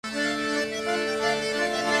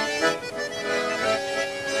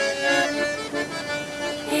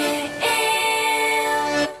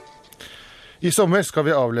I sommer skal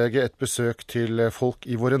vi avlegge et besøk til folk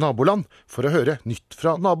i våre naboland for å høre nytt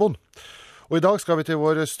fra naboen. Og i dag skal vi til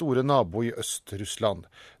vår store nabo i Øst-Russland.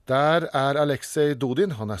 Der er Aleksej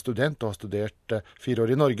Dodin. Han er student og har studert 4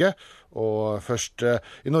 år i Norge. Og først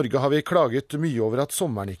i Norge har vi klaget mye over at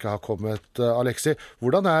sommeren ikke har kommet. Aleksej,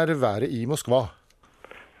 hvordan er været i Moskva?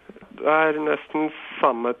 Det er nesten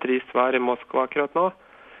samme trist vær i Moskva akkurat nå.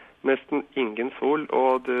 Nesten ingen sol,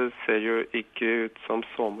 og det ser jo ikke ut som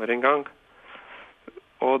sommer engang.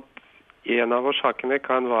 Og en av årsakene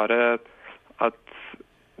kan være at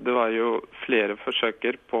det var jo flere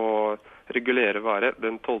forsøker på å regulere været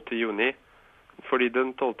den 12. juni. Fordi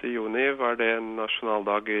den 12. juni var det en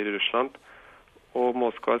nasjonaldag i Russland, og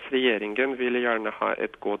Moskvas regjeringen ville gjerne ha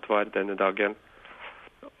et godt vær denne dagen.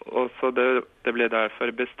 Og så det ble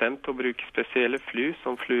derfor bestemt å bruke spesielle fly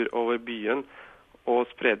som flyr over byen og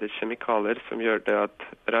spreder kjemikalier som gjør det at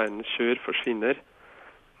regnskyr forsvinner.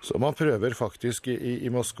 Så man prøver faktisk i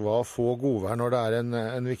Moskva å få godvær når det er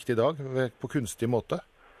en viktig dag, på kunstig måte?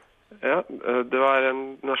 Ja, det var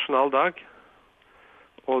en nasjonal dag,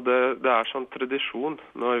 og det er sånn tradisjon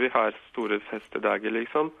når vi har store festedager,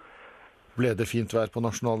 liksom. Ble det fint vær på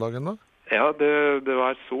nasjonaldagen da? Ja, det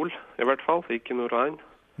var sol, i hvert fall, ikke noe regn.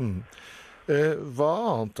 Hva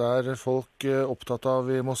annet er folk opptatt av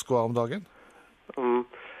i Moskva om dagen?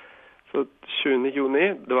 Så 20.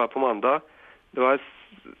 juni, det var på mandag, det var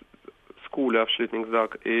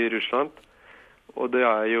skoleavslutningsdag i Russland, og det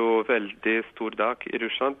er jo veldig stor dag i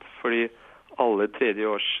Russland, fordi alle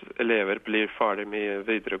tredjeårs elever blir ferdig med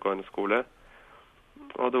videregående skole,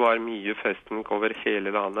 og det var mye festning over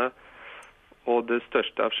hele landet, og det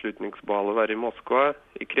største avslutningsballet var i Moskva,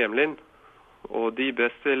 i Kremlin, og de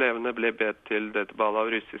beste elevene ble bedt til dette ballet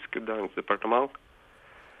av russisk utdanningsdepartement.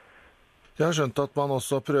 Jeg har skjønt at man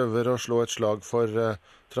også prøver å slå et slag for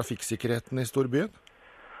trafikksikkerheten i storbyen?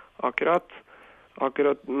 Akkurat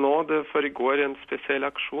nå det foregår en spesiell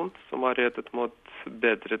aksjon som er rettet mot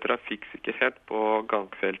bedre trafikksikkerhet på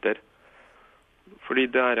gangfelter. Fordi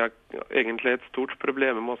det er egentlig et stort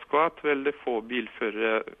problem i Moskva at veldig få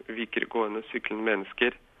bilførere viker gående syklende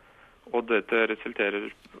mennesker. Og dette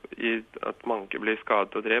resulterer i at mange blir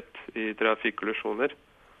skadet og drept i trafikkollisjoner.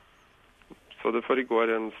 Så det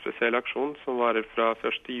foregår en spesiell aksjon som varer fra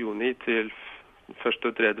 1. juni til 1.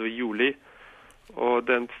 og 3. juli. Og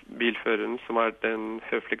den bilføreren som er den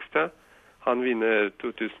høfligste, han vinner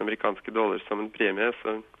 $2000 amerikanske som en premie.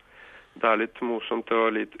 Så det er litt morsomt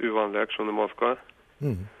og litt uvanlig aksjon i Moskva.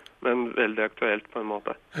 Men veldig aktuelt på en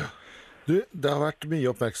måte. Ja. Det har vært mye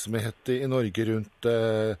oppmerksomhet i Norge rundt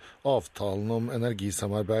avtalen om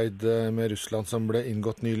energisamarbeid med Russland som ble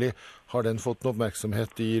inngått nylig. Har den fått noe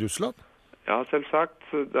oppmerksomhet i Russland? Ja, selvsagt.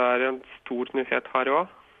 Det er en stor nyhet her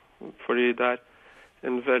også, fordi det er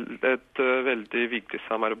et veldig viktig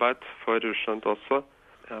samarbeid for Russland også.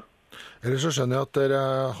 Ja. Ellers så skjønner jeg at dere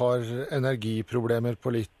har energiproblemer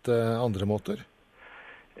på litt andre måter?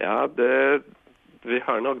 Ja, vi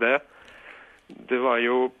har nok det. Det var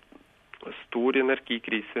jo stor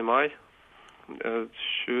energikrise i mai.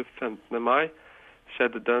 15. mai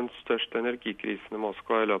skjedde den største energikrisen i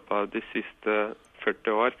Moskva i løpet av de siste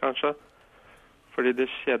 40 år, kanskje. Fordi det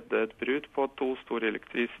skjedde et brudd på 2 store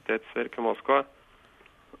elektrisitetsverk i Moskva,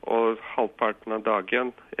 og halvparten av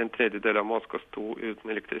dagen, en tredjedel av Moskva sto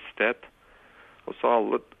uten elektrisitet. Og så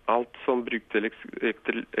alt som brukte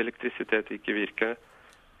elektrisitet ikke virket.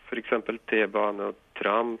 For eksempel T-bane og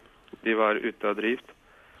tram, de var ute av drift.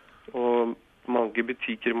 Og mange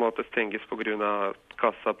butikker måtte stenges på grunn av at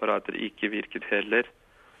kassaapparater ikke virket heller.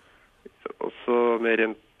 Og så mer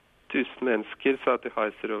enn 1000 mennesker satt i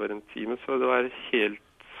heiser over en time, så det var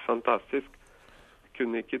helt fantastisk. Jeg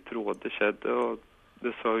kunne ikke tro at det skjedde, og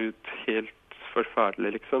det så ut helt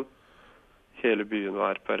forferdelig, liksom. Hele byen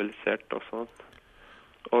var paralysert og sånn.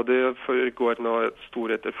 Og det foregår nå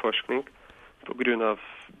stor etterforskning på grunn av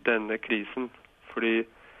denne krisen, fordi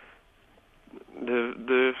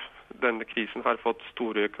denne krisen har fått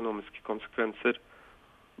store økonomiske konsekvenser,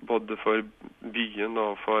 både for byen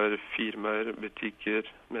og for firmaer, butikker,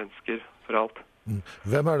 mennesker, for alt.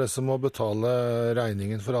 Hvem er det som må betale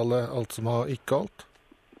regningen for alt som ikke alt?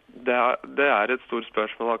 Det er et stort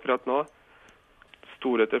spørsmål akkurat nå.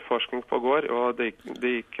 Stor etterforskning pågår, og det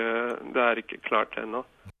er ikke klart ennå.